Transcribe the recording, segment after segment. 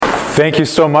Thank you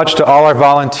so much to all our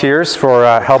volunteers for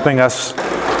helping us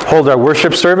hold our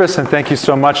worship service, and thank you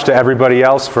so much to everybody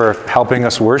else for helping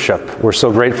us worship. We're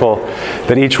so grateful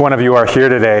that each one of you are here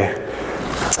today.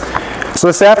 So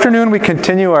this afternoon we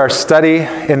continue our study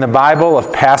in the Bible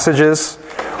of passages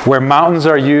where mountains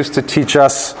are used to teach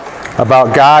us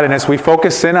about God, and as we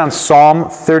focus in on Psalm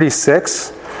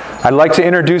 36, I'd like to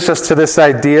introduce us to this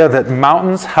idea that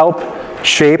mountains help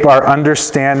shape our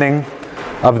understanding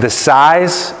of the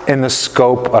size and the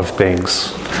scope of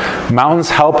things.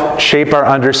 Mountains help shape our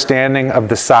understanding of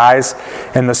the size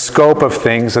and the scope of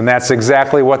things, and that's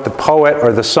exactly what the poet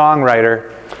or the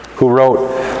songwriter who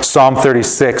wrote Psalm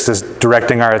 36 is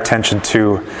directing our attention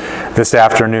to this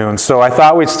afternoon. So I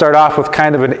thought we'd start off with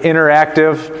kind of an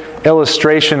interactive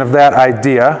illustration of that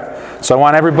idea. So I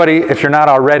want everybody, if you're not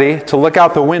already, to look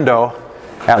out the window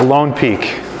at Lone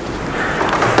Peak.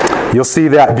 You'll see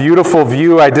that beautiful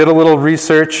view. I did a little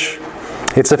research.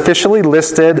 It's officially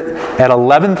listed at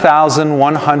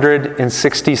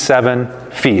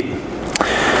 11,167 feet.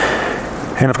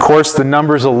 And of course, the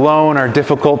numbers alone are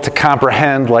difficult to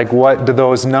comprehend, like what do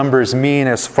those numbers mean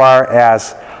as far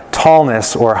as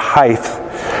tallness or height.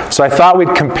 So I thought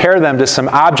we'd compare them to some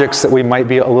objects that we might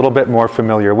be a little bit more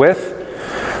familiar with.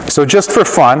 So just for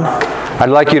fun, I'd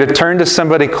like you to turn to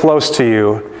somebody close to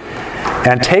you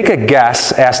and take a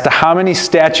guess as to how many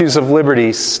statues of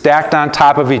Liberty stacked on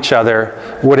top of each other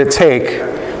would it take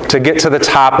to get to the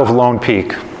top of Lone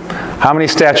Peak. How many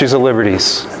statues of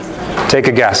Liberties? Take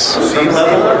a guess. Sea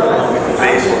level or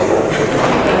base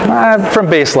level? From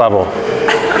base level.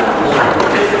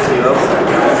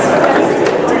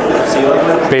 Sea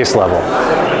level? Base level.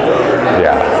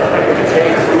 Yeah.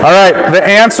 All right, the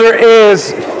answer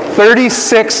is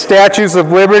 36 statues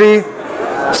of Liberty.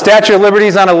 Statue of Liberty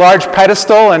is on a large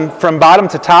pedestal, and from bottom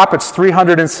to top, it's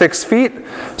 306 feet.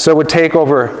 So it would take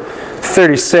over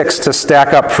 36 to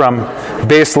stack up from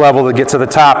base level to get to the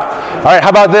top. All right, how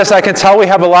about this? I can tell we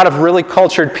have a lot of really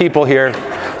cultured people here.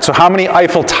 So how many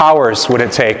Eiffel Towers would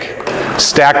it take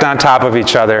stacked on top of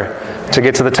each other to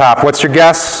get to the top? What's your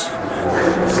guess?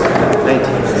 19.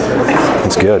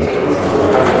 That's good.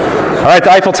 All right,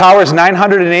 the Eiffel Tower is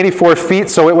 984 feet,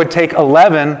 so it would take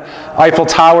 11 Eiffel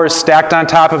Towers stacked on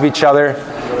top of each other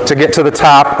to get to the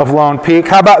top of Lone Peak.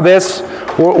 How about this?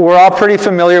 We're all pretty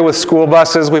familiar with school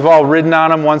buses. We've all ridden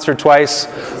on them once or twice.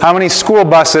 How many school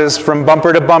buses from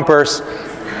bumper to bumper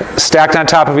stacked on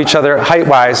top of each other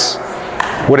height-wise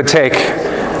would it take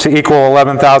to equal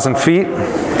 11,000 feet?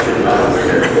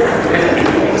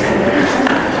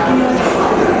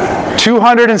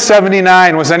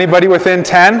 279. Was anybody within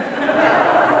 10?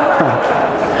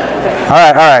 All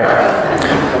right.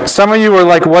 Some of you were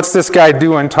like, what's this guy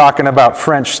doing talking about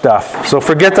French stuff? So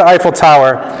forget the Eiffel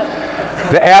Tower.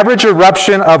 The average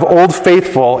eruption of Old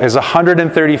Faithful is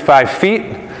 135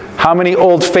 feet. How many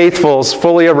Old Faithfuls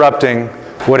fully erupting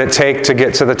would it take to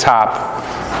get to the top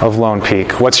of Lone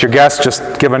Peak? What's your guess?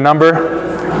 Just give a number.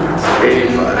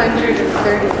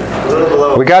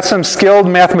 130. We got some skilled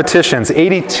mathematicians.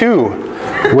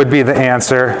 82 would be the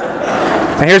answer.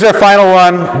 And here's our final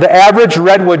one. The average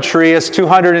redwood tree is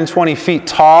 220 feet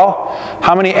tall.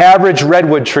 How many average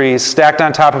redwood trees stacked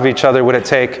on top of each other would it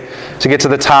take to get to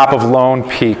the top of Lone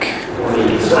Peak?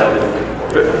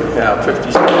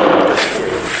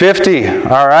 50.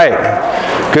 All right.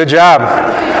 Good job.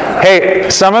 Hey,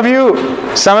 some of you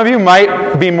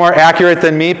might be more accurate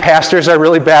than me. Pastors are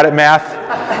really bad at math.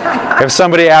 If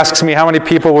somebody asks me how many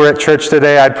people were at church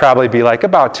today, I'd probably be like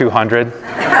about 200.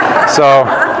 So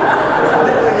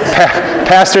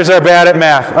pastors are bad at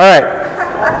math. All right.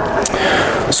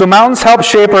 So mountains help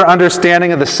shape our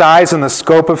understanding of the size and the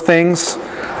scope of things.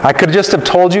 I could just have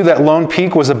told you that Lone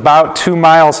Peak was about 2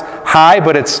 miles high,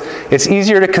 but it's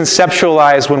easier to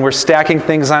conceptualize when we're stacking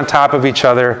things on top of each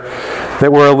other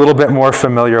that we're a little bit more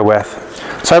familiar with.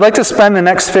 So I'd like to spend the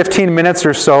next 15 minutes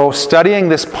or so studying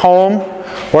this poem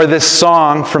or this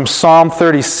song from Psalm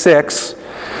 36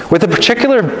 with a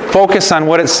particular focus on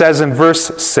what it says in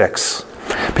verse 6.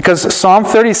 Because Psalm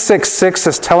 36:6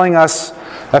 is telling us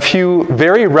a few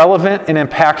very relevant and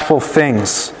impactful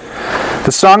things.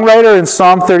 The songwriter in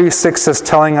Psalm 36 is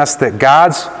telling us that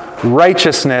God's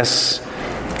righteousness,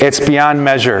 it's beyond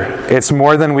measure. It's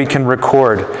more than we can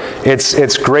record.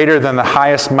 It's greater than the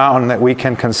highest mountain that we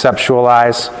can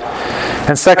conceptualize.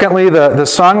 And secondly, the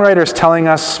songwriter is telling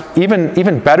us,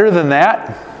 even better than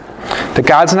that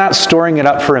God's not storing it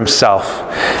up for himself.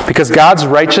 Because God's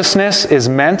righteousness is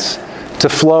meant to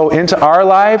flow into our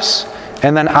lives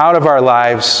and then out of our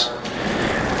lives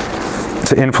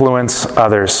to influence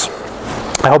others.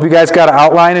 I hope you guys got an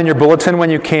outline in your bulletin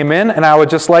when you came in, and I would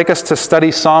just like us to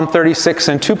study Psalm 36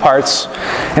 in two parts.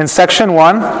 In section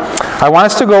 1, I want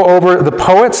us to go over the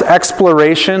poet's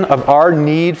exploration of our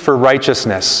need for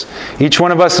righteousness. Each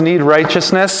one of us need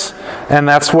righteousness, and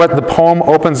that's what the poem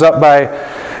opens up by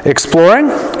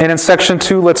exploring. And in section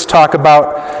 2, let's talk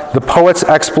about the poet's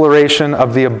exploration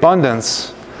of the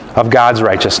abundance of God's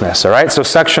righteousness. All right, so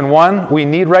section 1, we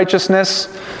need righteousness.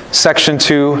 Section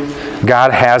 2,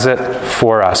 God has it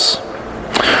for us.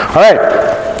 All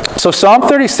right, so Psalm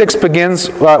 36 begins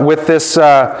with this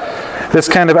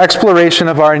kind of exploration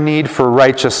of our need for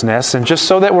righteousness. And just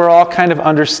so that we're all kind of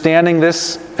understanding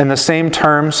this in the same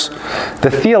terms,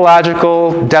 the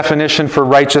theological definition for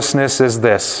righteousness is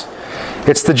this.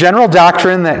 It's the general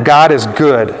doctrine that God is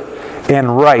good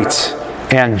and right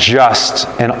and just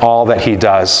in all that he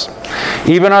does.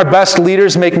 Even our best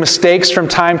leaders make mistakes from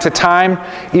time to time.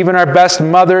 Even our best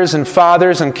mothers and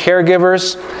fathers and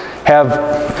caregivers have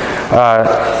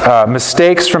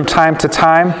mistakes from time to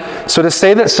time. So to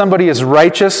say that somebody is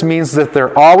righteous means that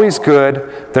they're always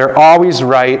good, they're always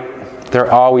right,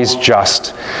 they're always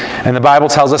just. And the Bible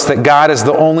tells us that God is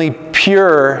the only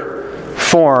pure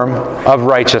form of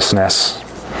righteousness.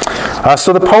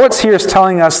 So the poet's here is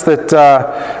telling us that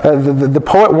the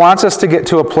poet wants us to get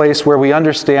to a place where we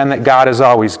understand that God is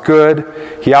always good.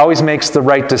 He always makes the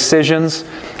right decisions.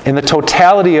 And the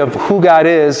totality of who God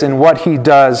is and what he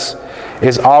does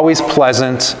is always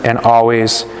pleasant and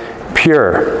always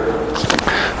pure.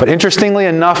 But interestingly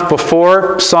enough,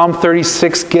 before Psalm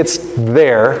 36 gets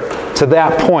there, to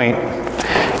that point,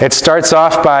 it starts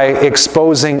off by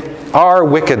exposing our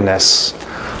wickedness,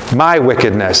 my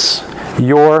wickedness,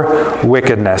 your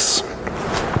wickedness.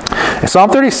 Psalm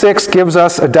 36 gives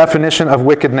us a definition of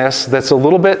wickedness that's a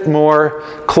little bit more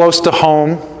close to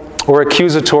home or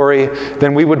accusatory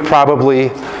than we would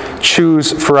probably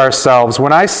choose for ourselves.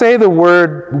 When I say the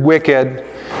word wicked,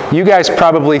 you guys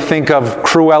probably think of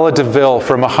Cruella de Vil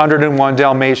from 101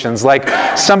 Dalmatians, like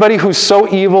somebody who's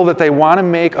so evil that they want to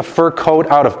make a fur coat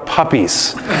out of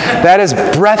puppies. That is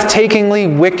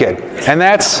breathtakingly wicked, and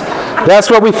that's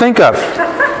what we think of.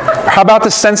 How about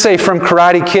the sensei from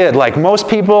Karate Kid? Like, most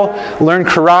people learn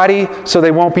karate so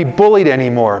they won't be bullied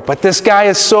anymore. But this guy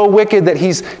is so wicked that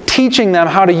he's teaching them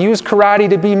how to use karate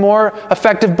to be more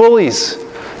effective bullies.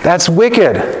 That's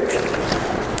wicked.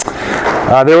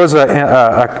 There was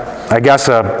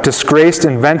a disgraced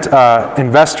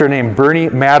investor named Bernie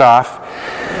Madoff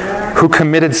who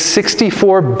committed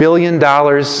 $64 billion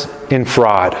in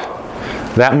fraud.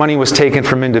 That money was taken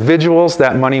from individuals.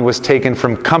 That money was taken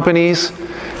from companies.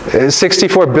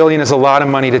 $64 billion is a lot of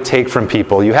money to take from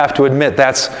people. You have to admit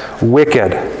that's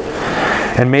wicked.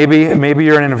 And maybe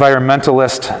you're an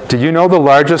environmentalist. Did you know the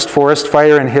largest forest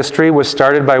fire in history was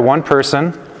started by one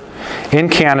person in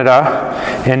Canada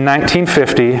in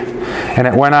 1950, and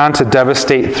it went on to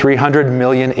devastate 300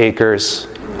 million acres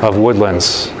of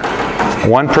woodlands?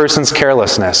 One person's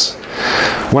carelessness.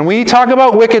 When we talk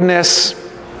about wickedness,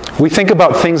 we think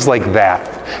about things like that.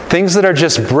 Things that are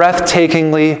just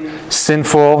breathtakingly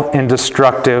sinful and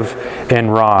destructive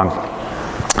and wrong.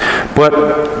 But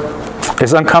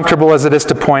as uncomfortable as it is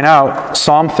to point out,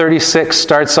 Psalm 36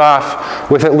 starts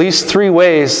off with at least 3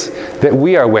 ways that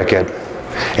we are wicked.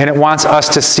 And it wants us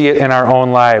to see it in our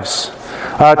own lives.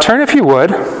 Turn, if you would,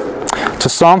 to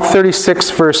Psalm 36,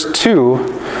 verse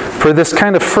 2 for this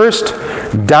kind of first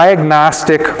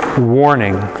diagnostic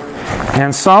warning.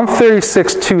 And Psalm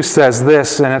 36:2 says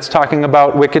this, and it's talking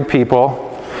about wicked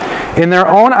people. In their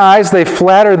own eyes they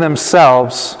flatter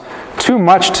themselves too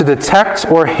much to detect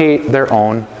or hate their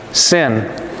own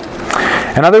sin.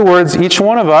 In other words, each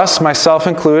one of us, myself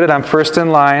included, I'm first in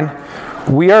line,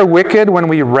 we are wicked when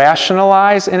we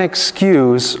rationalize and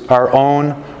excuse our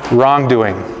own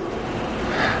wrongdoing.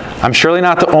 I'm surely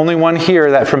not the only one here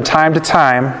that from time to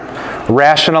time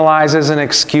rationalizes and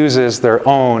excuses their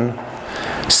own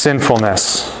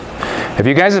sinfulness. If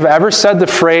you guys have ever said the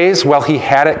phrase, well, he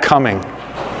had it coming,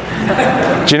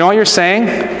 do you know what you're saying?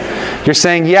 You're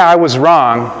saying, yeah, I was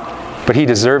wrong, but he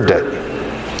deserved it.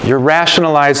 You're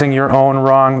rationalizing your own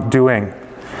wrongdoing.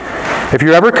 If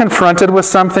you're ever confronted with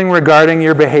something regarding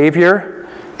your behavior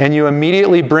and you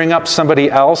immediately bring up somebody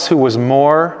else who was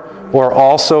more or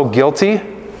also guilty,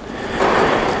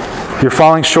 you're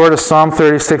falling short of Psalm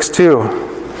 36:2.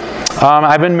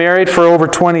 I've been married for over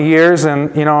 20 years,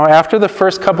 and after the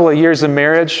first couple of years of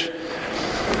marriage,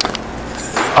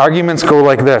 arguments go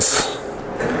like this.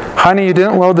 Honey, you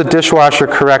didn't load the dishwasher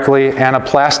correctly and a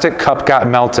plastic cup got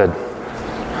melted.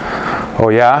 Oh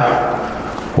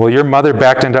yeah? Well, your mother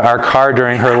backed into our car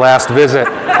during her last visit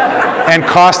and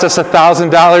cost us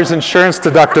 $1,000 insurance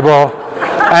deductible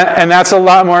and that's a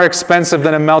lot more expensive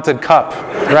than a melted cup,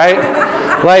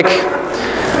 right? Like,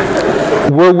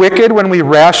 we're wicked when we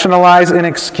rationalize and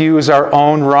excuse our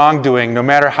own wrongdoing, no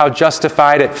matter how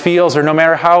justified it feels or no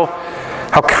matter how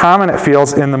common it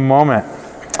feels in the moment.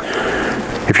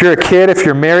 If you're a kid, if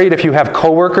you're married, if you have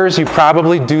coworkers, you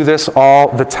probably do this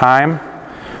all the time.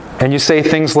 And you say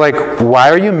things like,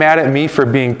 why are you mad at me for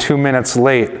being 2 minutes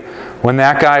late when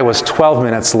that guy was 12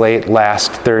 minutes late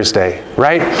last Thursday,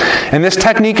 right? And this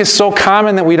technique is so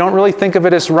common that we don't really think of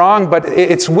it as wrong, but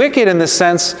it's wicked in the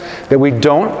sense that we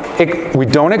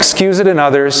don't excuse it in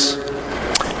others,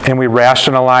 and we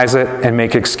rationalize it and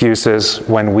make excuses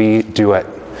when we do it.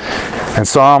 And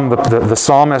the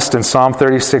psalmist in Psalm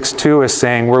 36:2 is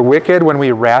saying, we're wicked when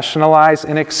we rationalize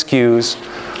and excuse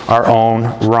our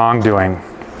own wrongdoing.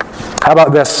 How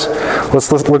about this?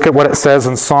 Let's look at what it says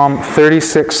in Psalm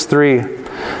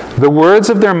 36:3. The words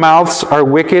of their mouths are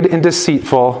wicked and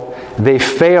deceitful. They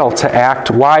fail to act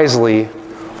wisely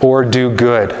or do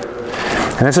good.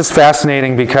 And this is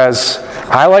fascinating because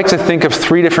I like to think of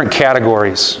 3 different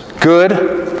categories: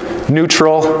 good,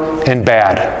 neutral, and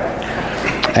bad.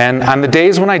 And on the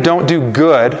days when I don't do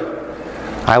good,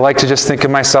 I like to just think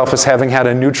of myself as having had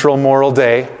a neutral moral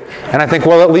day. And I think,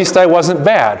 well, at least I wasn't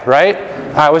bad, right?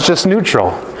 I was just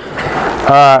neutral.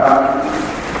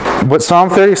 But Psalm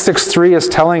 36:3 is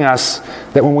telling us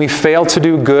that when we fail to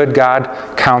do good, God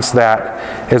counts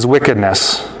that as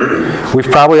wickedness. We've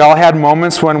probably all had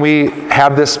moments when we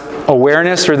have this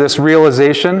awareness or this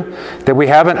realization that we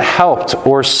haven't helped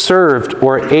or served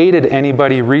or aided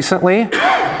anybody recently.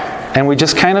 And we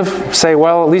just kind of say,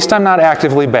 well, at least I'm not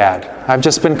actively bad. I've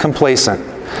just been complacent.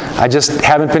 I just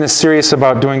haven't been as serious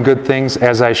about doing good things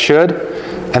as I should.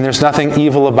 And there's nothing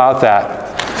evil about that.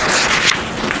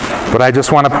 But I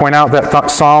just want to point out that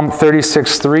Psalm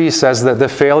 36:3 says that the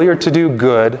failure to do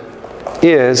good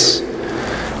is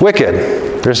wicked.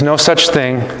 There's no such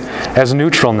thing as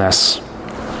neutralness.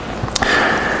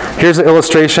 Here's an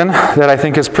illustration that I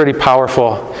think is pretty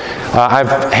powerful.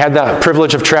 I've had the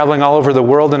privilege of traveling all over the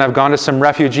world, and I've gone to some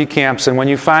refugee camps. And when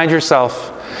you find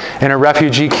yourself in a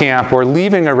refugee camp or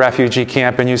leaving a refugee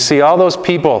camp and you see all those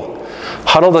people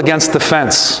huddled against the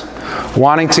fence,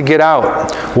 wanting to get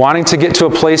out, wanting to get to a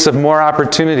place of more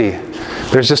opportunity.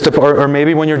 There's just or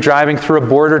maybe when you're driving through a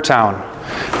border town,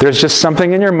 there's just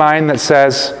something in your mind that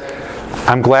says,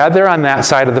 I'm glad they're on that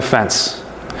side of the fence,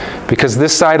 because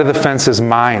this side of the fence is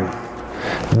mine.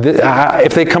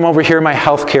 If they come over here, my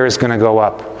health care is going to go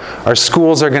up. Our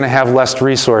schools are going to have less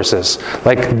resources.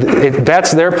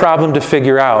 That's their problem to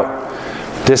figure out.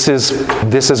 This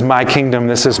is my kingdom.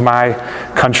 This is my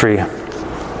country.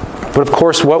 But of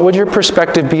course, what would your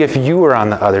perspective be if you were on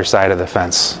the other side of the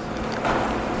fence?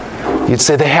 You'd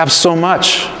say, they have so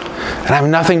much, and I have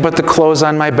nothing but the clothes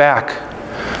on my back.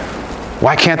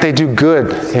 Why can't they do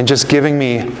good in just giving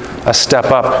me a step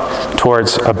up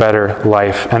towards a better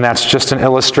life? And that's just an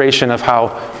illustration of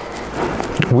how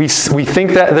we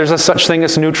think that there's a such thing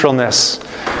as neutralness,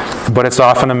 but it's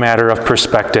often a matter of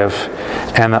perspective.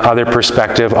 And the other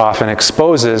perspective often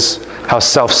exposes how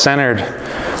self-centered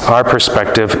our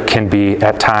perspective can be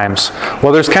at times.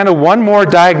 Well, there's kind of one more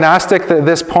diagnostic that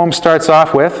this poem starts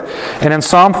off with. And in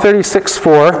Psalm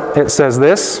 36:4, it says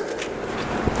this: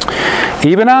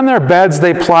 even on their beds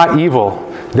they plot evil.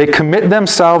 They commit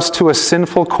themselves to a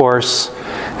sinful course,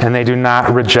 and they do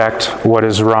not reject what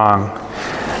is wrong.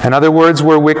 In other words,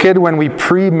 we're wicked when we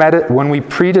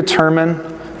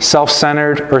predetermine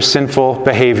self-centered or sinful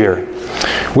behavior.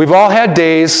 We've all had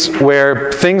days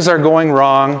where things are going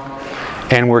wrong,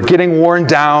 and we're getting worn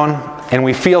down, and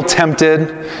we feel tempted,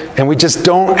 and we just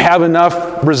don't have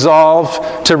enough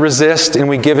resolve to resist, and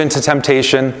we give in to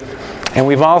temptation. And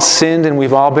we've all sinned, and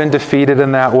we've all been defeated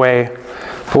in that way.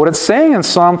 But what it's saying in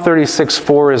Psalm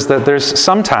 36:4 is that there's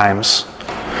sometimes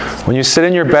when you sit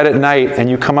in your bed at night and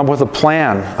you come up with a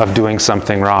plan of doing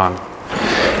something wrong.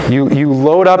 You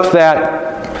load up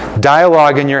that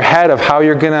dialogue in your head of how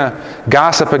you're going to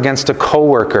gossip against a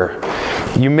coworker.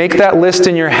 You make that list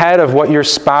in your head of what your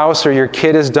spouse or your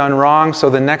kid has done wrong, so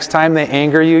the next time they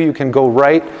anger you, you can go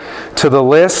right to the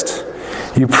list.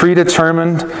 You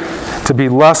predetermined to be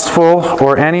lustful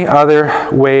or any other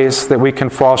ways that we can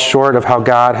fall short of how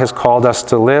God has called us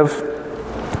to live.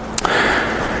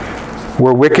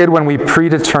 We're wicked when we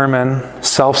predetermine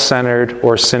self-centered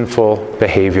or sinful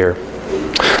behavior.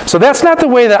 So that's not the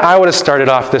way that I would have started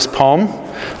off this poem,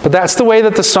 but that's the way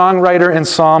that the songwriter in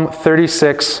Psalm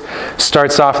 36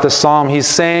 starts off the psalm. He's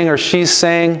saying, or she's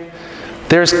saying,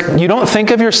 you don't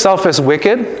think of yourself as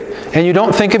wicked and you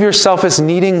don't think of yourself as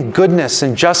needing goodness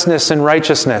and justness and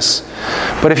righteousness.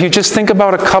 But if you just think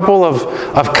about a couple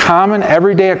of common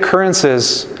everyday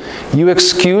occurrences, you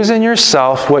excuse in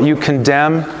yourself what you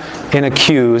condemn and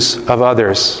accuse of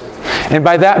others. And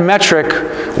by that metric,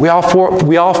 we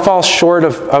all fall short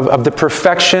of the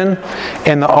perfection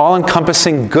and the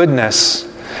all-encompassing goodness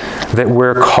that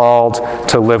we're called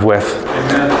to live with.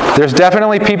 Amen. There's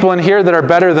definitely people in here that are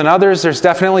better than others. There's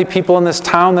definitely people in this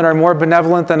town that are more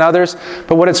benevolent than others.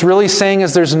 But what it's really saying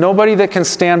is there's nobody that can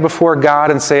stand before God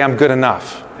and say, I'm good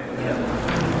enough.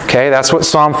 Amen. Okay, that's what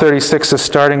Psalm 36 is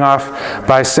starting off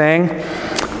by saying.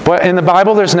 But in the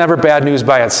Bible, there's never bad news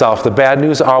by itself. The bad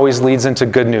news always leads into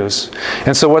good news.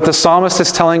 And so what the psalmist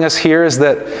is telling us here is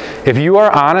that if you are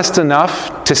honest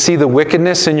enough to see the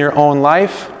wickedness in your own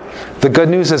life, the good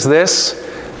news is this: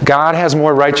 God has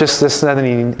more righteousness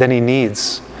than he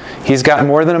needs. He's got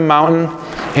more than a mountain,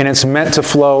 and it's meant to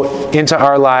flow into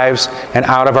our lives and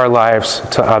out of our lives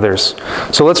to others.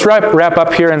 So let's wrap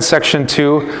up here in section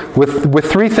 2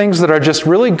 with 3 things that are just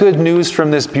really good news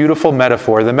from this beautiful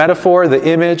metaphor. The metaphor, the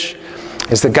image,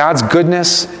 is that God's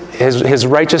goodness, His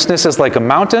righteousness is like a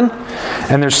mountain,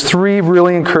 and there's 3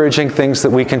 really encouraging things that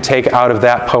we can take out of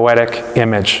that poetic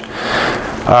image.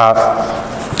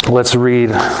 Let's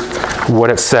read what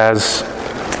it says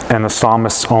in the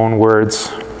psalmist's own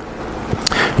words.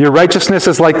 Your righteousness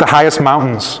is like the highest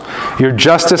mountains. Your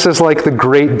justice is like the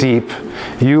great deep.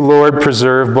 You, Lord,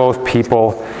 preserve both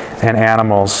people and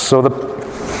animals. So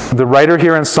the writer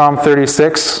here in Psalm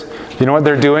 36, you know what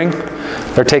they're doing?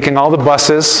 They're taking all the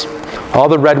buses, all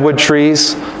the redwood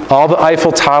trees, all the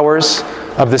Eiffel Towers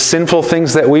of the sinful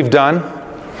things that we've done.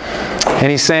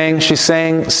 And she's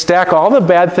saying, stack all the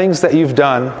bad things that you've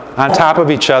done on top of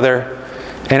each other,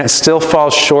 and it still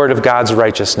falls short of God's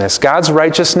righteousness. God's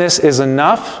righteousness is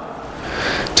enough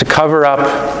to cover up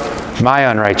my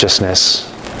unrighteousness,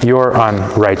 your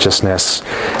unrighteousness.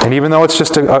 And even though it's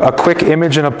just a quick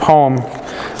image in a poem,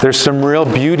 there's some real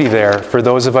beauty there for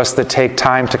those of us that take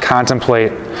time to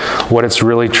contemplate what it's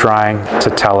really trying to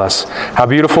tell us. How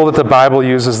beautiful that the Bible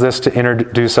uses this to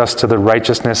introduce us to the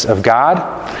righteousness of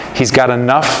God. He's got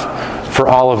enough for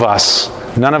all of us.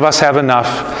 None of us have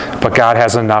enough, but God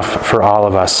has enough for all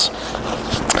of us.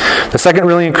 The second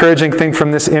really encouraging thing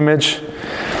from this image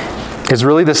is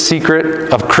really the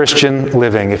secret of Christian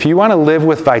living. If you want to live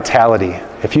with vitality,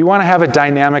 if you want to have a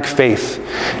dynamic faith,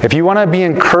 if you want to be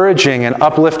encouraging and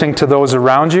uplifting to those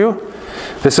around you,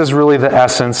 this is really the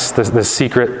essence, the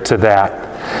secret to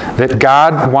that. That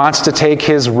God wants to take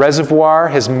His reservoir,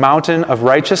 His mountain of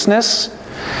righteousness,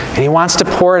 and He wants to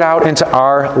pour it out into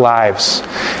our lives.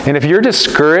 And if you're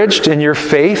discouraged in your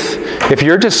faith, if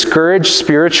you're discouraged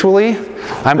spiritually,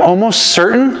 I'm almost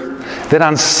certain that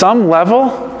on some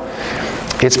level,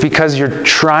 it's because you're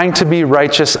trying to be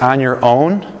righteous on your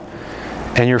own,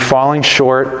 and you're falling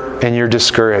short, and you're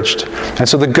discouraged. And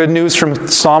so the good news from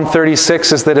Psalm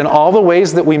 36 is that in all the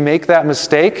ways that we make that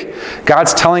mistake,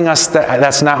 God's telling us that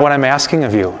that's not what I'm asking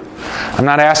of you. I'm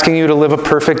not asking you to live a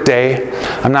perfect day.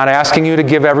 I'm not asking you to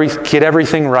get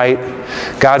everything right.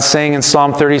 God's saying in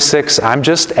Psalm 36, I'm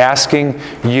just asking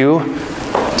you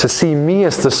to see me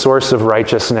as the source of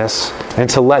righteousness and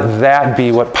to let that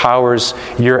be what powers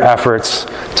your efforts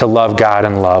to love God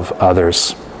and love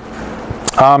others.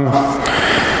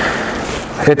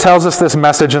 It tells us this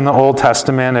message in the Old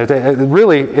Testament.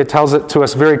 It tells it to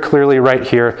us very clearly right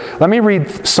here. Let me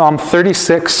read Psalm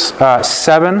 36,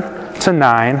 7 to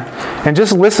 9, and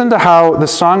just listen to how the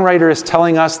songwriter is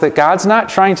telling us that God's not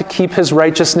trying to keep His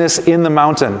righteousness in the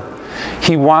mountain.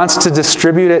 He wants to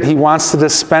distribute it. He wants to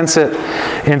dispense it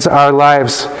into our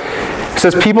lives. It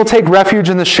says, people take refuge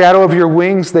in the shadow of your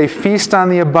wings. They feast on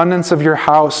the abundance of your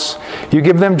house. You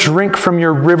give them drink from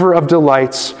your river of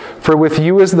delights. For with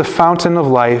you is the fountain of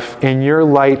life. In your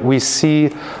light we see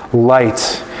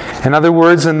light. In other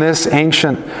words, in this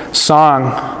ancient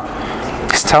song,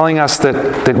 he's telling us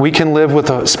that we can live with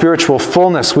a spiritual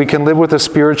fullness. We can live with a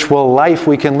spiritual life.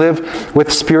 We can live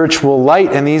with spiritual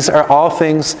light. And these are all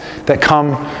things that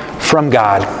come from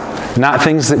God, not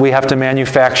things that we have to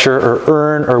manufacture or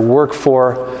earn or work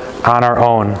for on our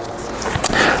own.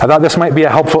 I thought this might be a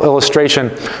helpful illustration.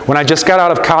 When I just got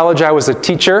out of college, I was a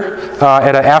teacher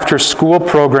at an after-school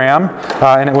program,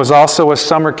 and it was also a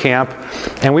summer camp.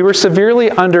 And we were severely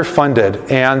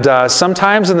underfunded. And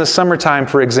sometimes in the summertime,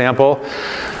 for example,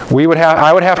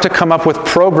 I would have to come up with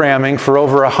programming for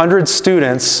over 100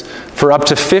 students for up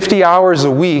to 50 hours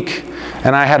a week,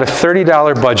 and I had a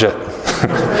 $30 budget.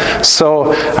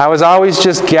 So I was always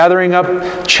just gathering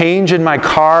up change in my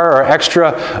car or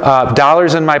extra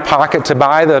dollars in my pocket to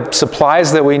buy the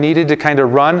supplies that we needed to kind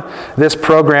of run this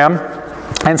program.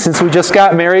 And since we just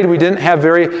got married, we didn't have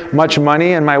very much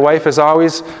money, and my wife is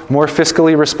always more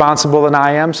fiscally responsible than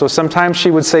I am. So sometimes she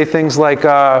would say things like,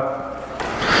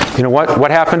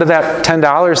 what happened to that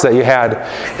 $10 that you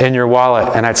had in your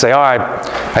wallet? And I'd say,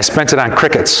 I spent it on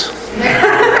crickets.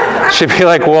 She'd be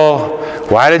like, well,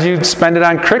 why did you spend it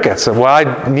on crickets? Well,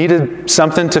 I needed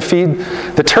something to feed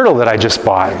the turtle that I just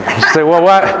bought. She'd say, well,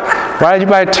 why did you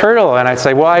buy a turtle? And I'd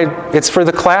say, well, it's for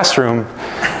the classroom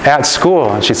at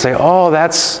school. And she'd say, oh,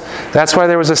 that's why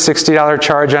there was a $60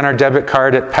 charge on our debit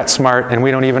card at PetSmart, and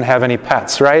we don't even have any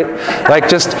pets, right? Like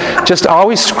just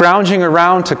always scrounging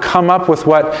around to come up with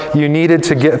what you needed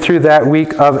to get through that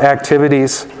week of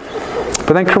activities.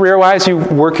 But then career-wise, you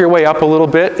work your way up a little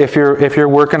bit if you're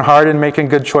working hard and making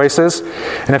good choices.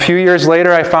 And a few years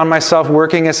later, I found myself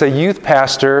working as a youth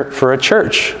pastor for a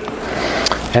church.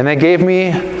 And they gave me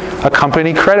a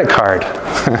company credit card.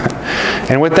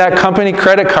 And with that company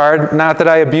credit card, not that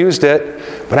I abused it,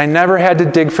 but I never had to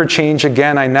dig for change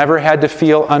again. I never had to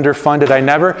feel underfunded. I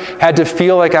never had to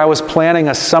feel like I was planning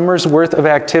a summer's worth of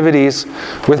activities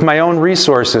with my own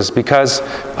resources because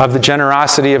of the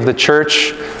generosity of the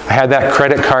church. I had that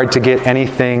credit card to get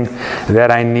anything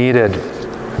that I needed.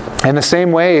 In the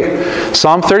same way,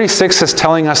 Psalm 36 is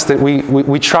telling us that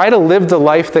we try to live the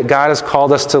life that God has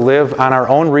called us to live on our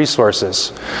own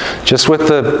resources. Just with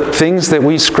the things that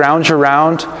we scrounge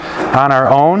around on our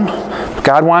own,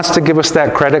 God wants to give us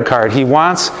that credit card. He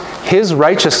wants His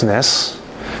righteousness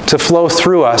to flow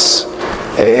through us.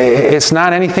 It's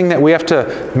not anything that we have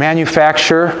to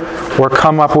manufacture or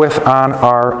come up with on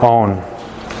our own.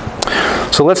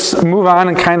 So let's move on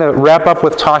and kind of wrap up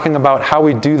with talking about how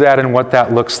we do that and what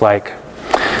that looks like.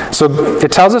 So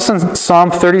it tells us in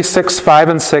Psalm 36, 5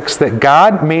 and 6 that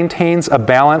God maintains a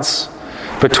balance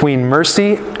between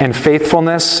mercy and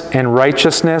faithfulness and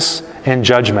righteousness and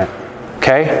judgment.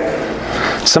 Okay?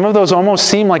 Some of those almost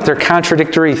seem like they're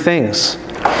contradictory things.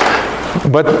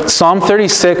 But Psalm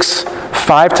 36,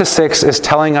 5 to 6 is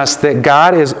telling us that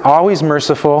God is always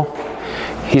merciful.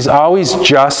 He's always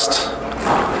just.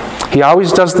 He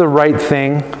always does the right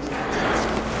thing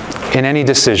in any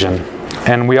decision.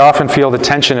 And we often feel the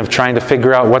tension of trying to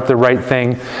figure out what the right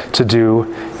thing to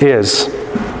do is.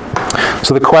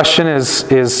 So the question is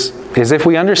if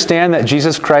we understand that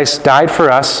Jesus Christ died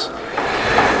for us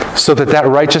so that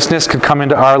righteousness could come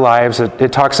into our lives,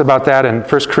 it talks about that in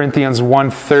 1 Corinthians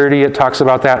 1:30. It talks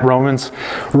about that Romans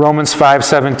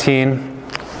 5:17.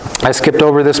 I skipped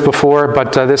over this before,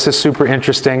 but this is super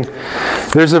interesting.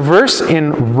 There's a verse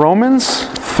in Romans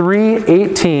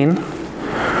 3:18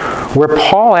 where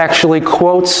Paul actually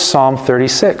quotes Psalm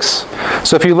 36.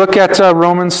 So if you look at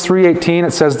Romans 3:18,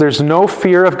 it says, "There's no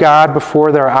fear of God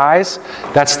before their eyes."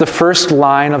 That's the first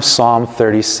line of Psalm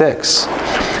 36.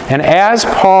 And as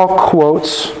Paul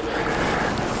quotes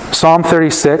Psalm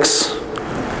 36,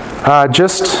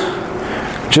 just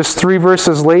 3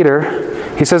 verses later,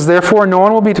 he says, "Therefore no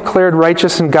one will be declared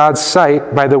righteous in God's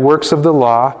sight by the works of the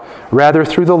law. Rather,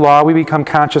 through the law we become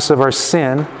conscious of our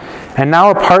sin. And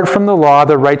now apart from the law,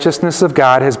 the righteousness of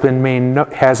God has been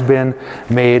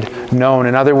made known."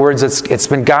 In other words, it's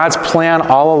been God's plan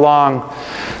all along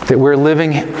that we're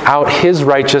living out His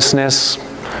righteousness.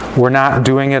 We're not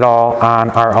doing it all on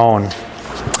our own.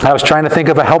 I was trying to think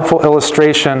of a helpful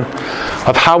illustration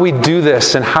of how we do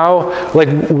this and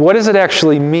what does it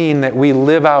actually mean that we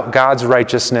live out God's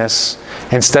righteousness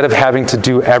instead of having to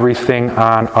do everything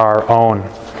on our own.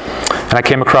 And I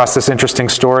came across this interesting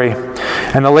story.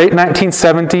 In the late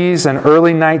 1970s and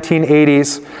early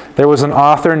 1980s, there was an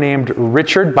author named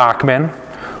Richard Bachman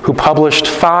who published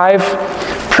 5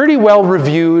 pretty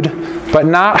well-reviewed but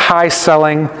not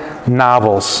high-selling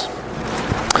novels.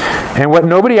 And what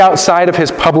nobody outside of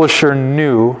his publisher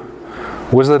knew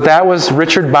was that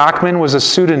Richard Bachman was a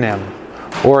pseudonym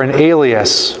or an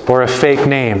alias or a fake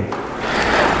name.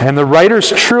 And the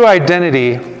writer's true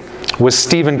identity was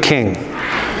Stephen King.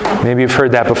 Maybe you've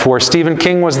heard that before. Stephen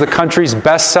King was the country's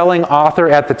best-selling author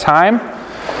at the time,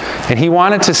 and he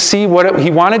wanted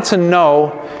to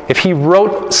know if he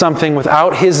wrote something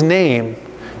without his name,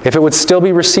 if it would still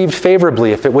be received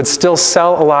favorably, if it would still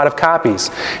sell a lot of copies.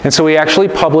 And so he actually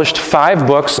published 5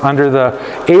 books under the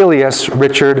alias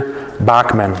Richard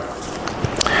Bachman.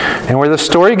 And where the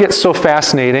story gets so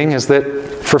fascinating is that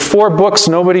for 4 books,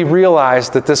 nobody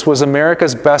realized that this was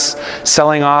America's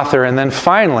best-selling author. And then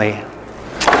finally,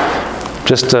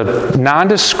 just a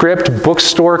nondescript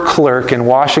bookstore clerk in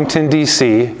Washington,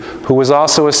 D.C., who was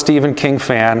also a Stephen King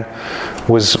fan,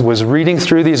 was reading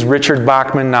through these Richard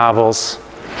Bachman novels,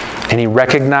 and he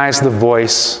recognized the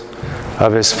voice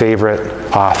of his favorite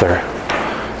author.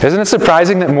 Isn't it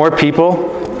surprising that more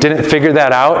people didn't figure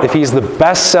that out? If he's the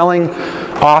best-selling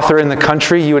author in the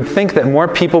country, you would think that more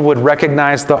people would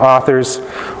recognize the author's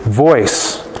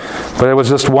voice. But it was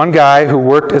just one guy who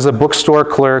worked as a bookstore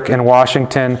clerk in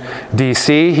Washington,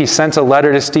 D.C. He sent a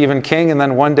letter to Stephen King, and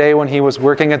then one day when he was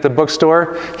working at the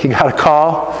bookstore, he got a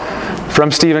call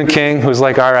from Stephen King, who's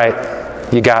like, all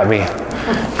right, you got me.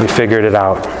 You figured it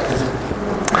out.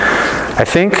 I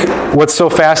think what's so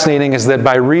fascinating is that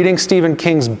by reading Stephen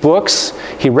King's books,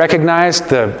 he recognized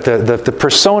the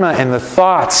persona and the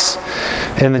thoughts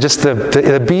and just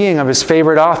the being of his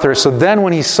favorite author. So then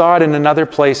when he saw it in another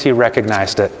place, he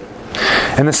recognized it.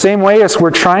 In the same way as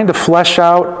we're trying to flesh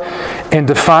out and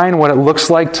define what it looks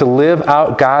like to live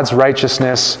out God's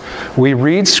righteousness, we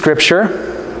read Scripture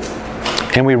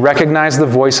and we recognize the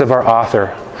voice of our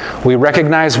author. We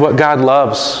recognize what God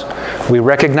loves. We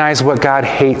recognize what God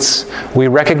hates. We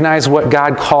recognize what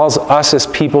God calls us as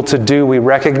people to do. We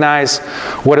recognize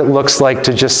what it looks like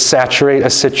to just saturate a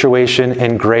situation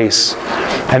in grace.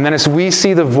 And then as we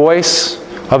see the voice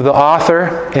of the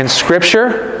author in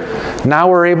Scripture, now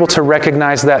we're able to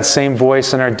recognize that same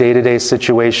voice in our day-to-day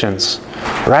situations,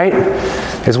 right?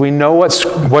 As we know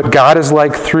what God is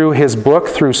like through His book,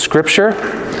 through Scripture,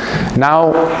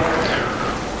 now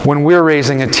when we're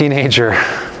raising a teenager,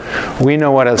 we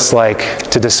know what it's like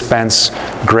to dispense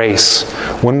grace.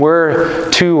 When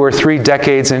we're 2 or 3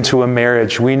 decades into a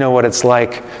marriage, we know what it's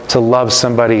like to love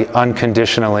somebody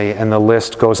unconditionally, and the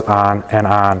list goes on and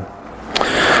on.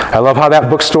 I love how that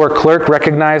bookstore clerk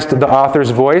recognized the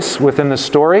author's voice within the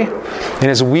story. And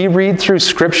as we read through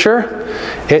Scripture,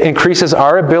 it increases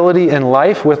our ability in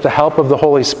life with the help of the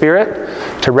Holy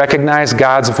Spirit to recognize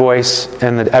God's voice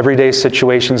in the everyday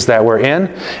situations that we're in.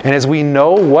 And as we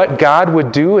know what God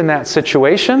would do in that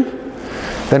situation,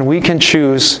 then we can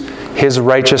choose His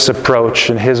righteous approach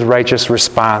and His righteous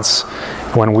response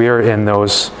when we are in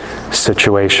those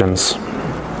situations.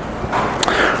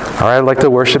 All right, I'd like the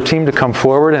worship team to come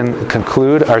forward and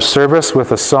conclude our service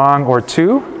with a song or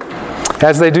two.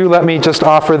 As they do, let me just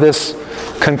offer this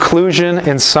conclusion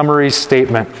and summary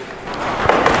statement.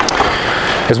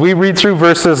 As we read through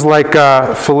verses like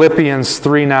Philippians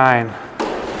 3:9,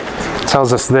 it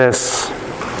tells us this.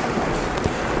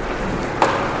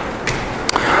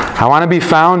 I want to be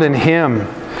found in Him,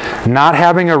 not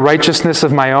having a righteousness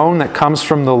of my own that comes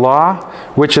from the law,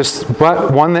 which is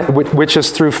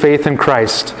through faith in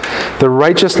Christ, the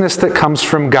righteousness that comes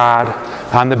from God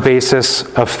on the basis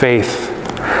of faith.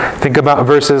 Think about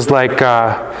verses like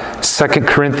 2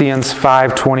 Corinthians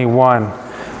 5:21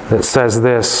 that says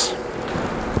this.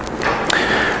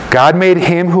 God made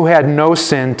Him who had no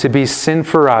sin to be sin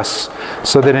for us,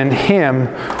 so that in Him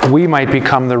we might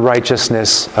become the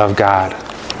righteousness of God.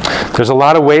 There's a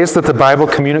lot of ways that the Bible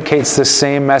communicates this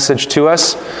same message to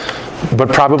us, but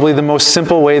probably the most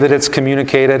simple way that it's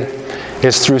communicated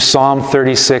is through Psalm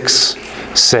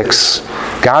 36:6.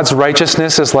 God's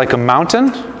righteousness is like a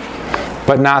mountain,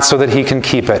 but not so that He can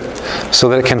keep it, so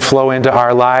that it can flow into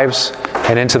our lives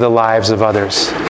and into the lives of others.